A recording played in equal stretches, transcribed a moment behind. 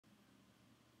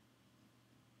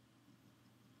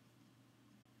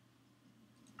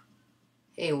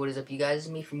Hey, what is up, you guys?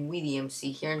 It's me from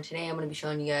WeDMC here, and today I'm going to be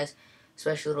showing you guys a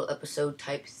special little episode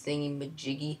type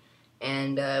thingy-majiggy.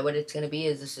 And what it's going to be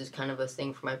is this is kind of a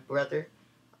thing for my brother.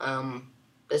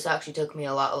 This actually took me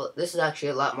a lot. This is actually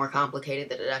a lot more complicated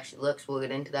than it actually looks. We'll get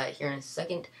into that here in a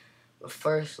second. But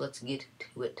first, let's get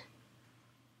to it.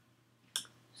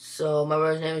 So my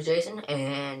brother's name is Jason,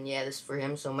 and yeah, this is for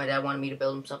him. So my dad wanted me to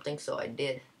build him something, so I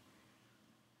did.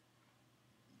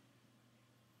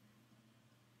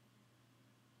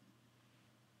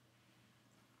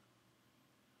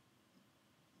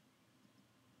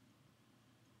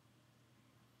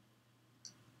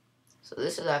 So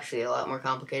this is actually a lot more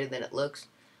complicated than it looks,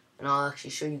 and I'll actually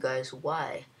show you guys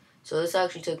why. So this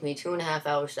actually took me 2.5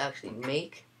 hours to actually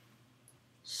make.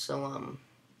 So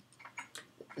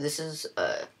this is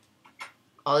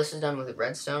all this is done with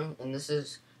redstone, and this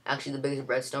is actually the biggest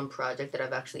redstone project that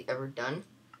I've actually ever done.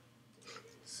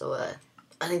 So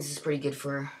I think this is pretty good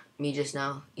for me just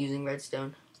now using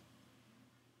redstone.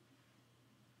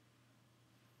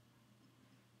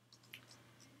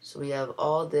 So we have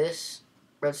all this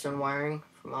redstone wiring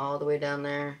from all the way down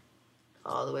there,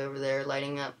 all the way over there,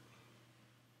 lighting up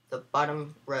the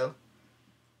bottom row,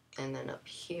 and then up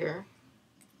here,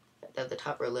 I have the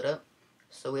top row lit up.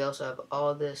 So we also have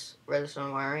all this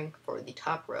redstone wiring for the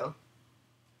top row,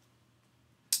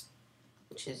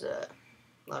 which is a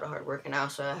lot of hard work. And I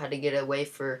also had to get a way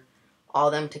for all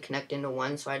of them to connect into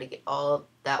one, so I had to get all of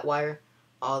that wire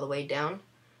all the way down.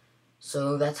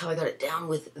 So that's how I got it down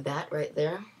with that right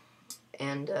there.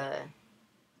 And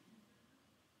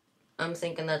I'm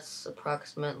thinking that's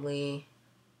approximately,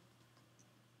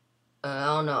 I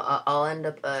don't know, I'll end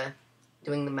up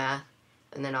doing the math,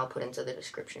 and then I'll put into the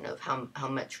description of how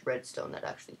much redstone that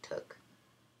actually took.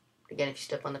 Again, if you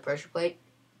step on the pressure plate,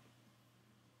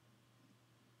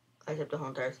 lights up the whole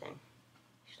entire thing.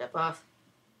 Step off,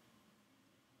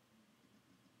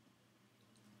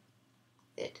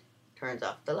 it turns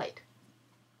off the light.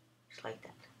 Just like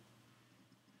that.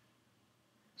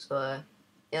 So,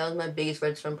 yeah, that was my biggest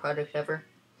redstone project ever.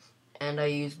 And I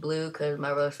used blue because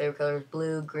my brother's favorite color is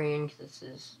blue, green because this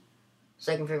is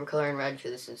second favorite color, and red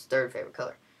because this is third favorite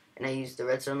color. And I used the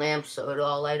redstone lamp so it'll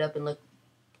all light up and look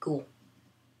cool.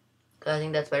 Because I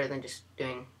think that's better than just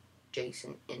doing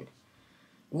Jason in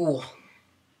wool.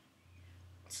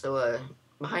 So,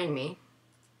 behind me,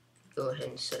 go ahead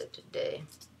and set it today.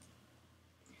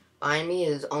 Behind me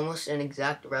is almost an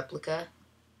exact replica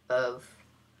of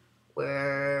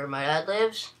where my dad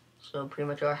lives, so pretty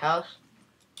much our house,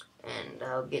 and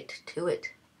I'll get to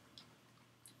it.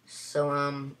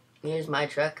 So, here's my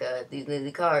truck,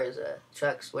 the cars,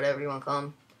 trucks, whatever you want to call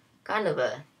them. Kind of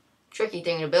a tricky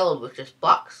thing to build with just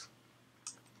blocks.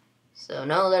 So,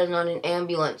 no, that is not an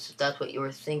ambulance, if that's what you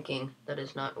were thinking. That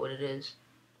is not what it is.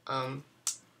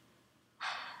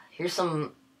 Here's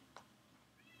some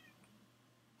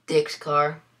Dick's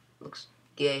car. Looks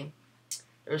gay.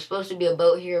 There was supposed to be a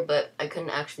boat here, but I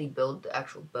couldn't actually build the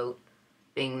actual boat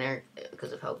being there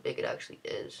because of how big it actually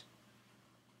is.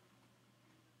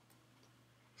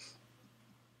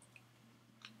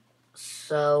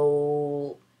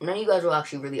 So, none of you guys will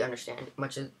actually really understand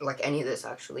much of, like, any of this,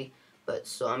 actually. But,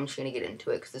 so I'm just going to get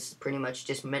into it because this is pretty much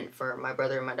just meant for my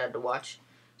brother and my dad to watch.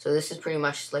 So, this is pretty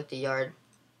much like the yard.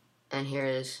 And here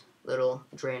is little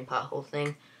drain pothole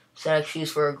thing. So, I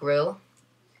choose for a grill.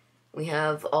 We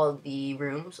have all of the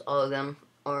rooms, all of them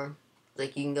are,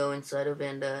 like, you can go inside of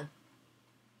and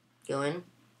go in.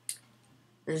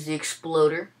 There's the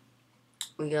exploder.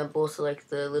 We got both, like,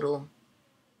 the little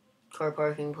car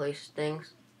parking place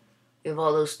things. We have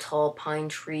all those tall pine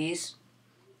trees.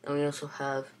 And we also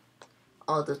have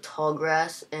all the tall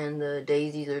grass and the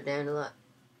daisies or dandelion,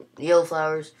 the yellow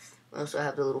flowers. We also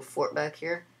have the little fort back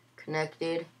here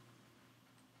connected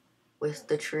with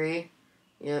the tree.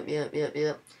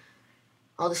 Yep.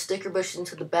 All the sticker bushes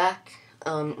into the back.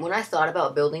 When I thought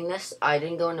about building this, I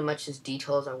didn't go into much as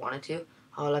detail as I wanted to.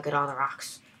 Oh, look at all the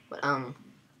rocks. But, I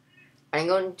didn't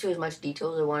go into as much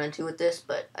detail as I wanted to with this,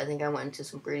 but I think I went into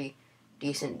some pretty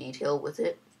decent detail with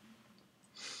it.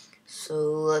 So,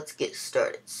 let's get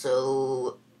started.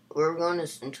 So, where we're going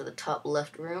is into the top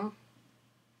left room.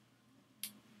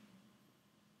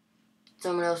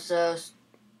 Someone else's house.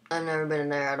 I've never been in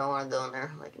there. I don't want to go in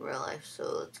there, like in real life. So,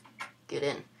 let's get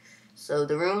in. So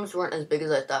the rooms weren't as big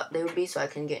as I thought they would be, so I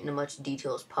couldn't get into much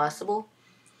detail as possible.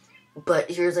 But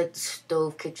here's like the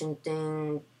stove kitchen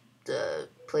thing, the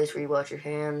place where you wash your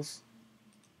hands.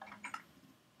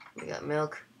 We got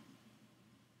milk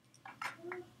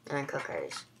and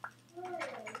cookies.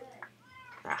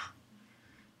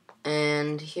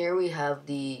 And here we have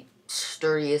the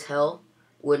sturdy as hell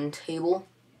wooden table,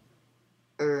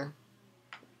 or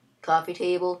coffee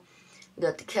table. We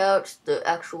got the couch, the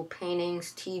actual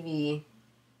paintings, TV,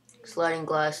 sliding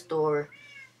glass door,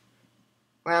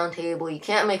 round table. You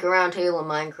can't make a round table in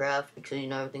Minecraft because, you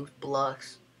know, everything's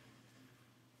blocks.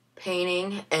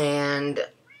 Painting, and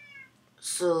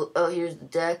so, oh, here's the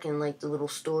deck and, like, the little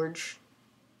storage.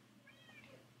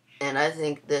 And I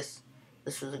think this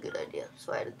was a good idea,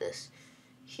 so I added this.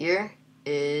 Here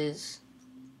is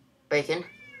Bacon.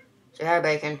 Say hi,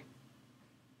 Bacon.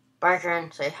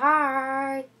 Bacon, say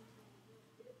hi.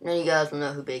 None of you guys will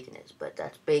know who Bacon is, but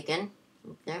that's Bacon.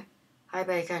 There. Hi,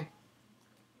 Bacon.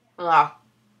 Hello.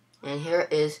 And here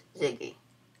is Ziggy.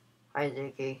 Hi,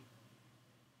 Ziggy.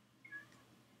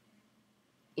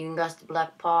 Even got the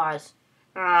black paws.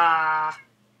 Ah.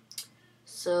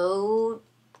 So,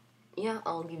 yeah,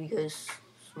 I'll give you guys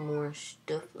some more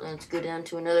stuff. Let's go down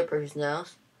to another person's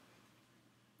house.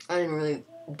 I didn't really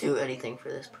do anything for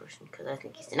this person because I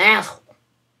think he's an asshole.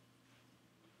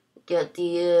 Get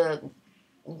the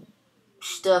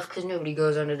stuff because nobody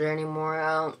goes under there anymore.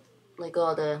 I don't like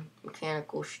all the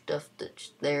mechanical stuff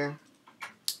that's there.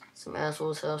 Some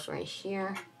asshole's house right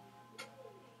here.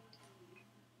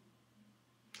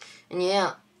 And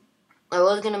yeah, I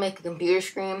was going to make a computer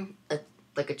screen,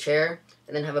 like a chair,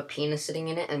 and then have a penis sitting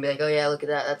in it and be like, oh yeah, look at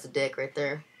that, that's a dick right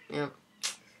there. Yeah.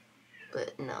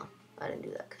 But no, I didn't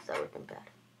do that because that would have been bad.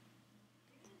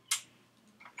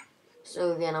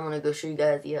 So again, I'm going to go show you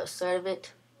guys the outside of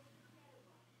it.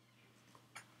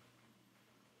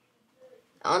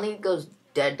 I don't think it goes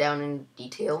dead down in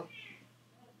detail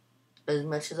as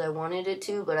much as I wanted it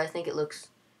to, but I think it looks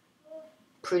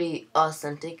pretty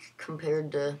authentic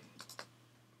compared to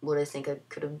what I think I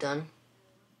could have done.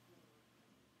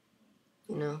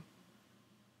 You know.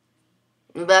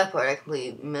 The back part I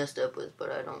completely messed up with,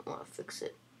 but I don't want to fix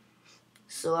it.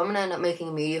 So I'm going to end up making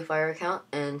a MediaFire account,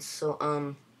 and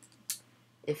so,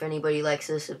 if anybody likes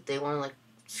this, if they want to, like,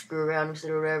 screw around with it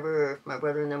or whatever, or if my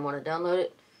brother and them want to download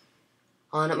it,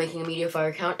 I'll end up making a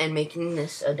MediaFire account and making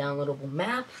this a downloadable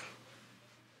map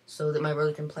so that my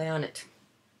brother can play on it.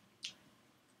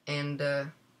 And,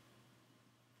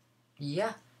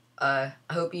 yeah. I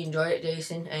hope you enjoyed it,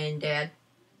 Jason and Dad.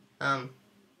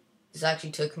 This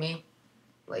actually took me,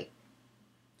 like,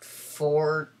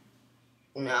 more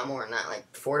than that,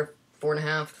 like, 4.5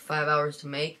 to 5 hours to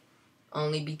make,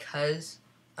 only because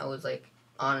I was, like,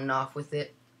 on and off with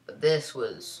it. But this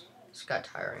got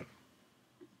tiring.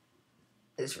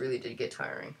 This really did get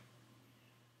tiring.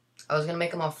 I was going to make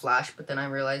them all flash, but then I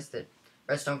realized that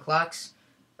redstone clocks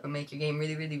will make your game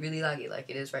really, really, really laggy like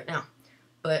it is right now.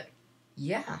 But,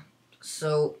 yeah.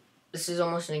 So, this is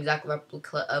almost an exact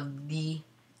replica of the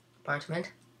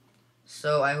apartment.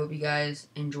 So, I hope you guys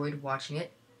enjoyed watching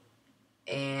it.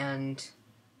 And,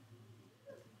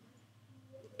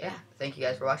 yeah. Thank you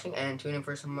guys for watching. And tune in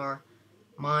for some more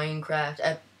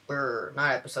Minecraft,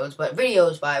 not episodes, but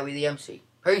videos by We the MC.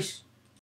 Peace.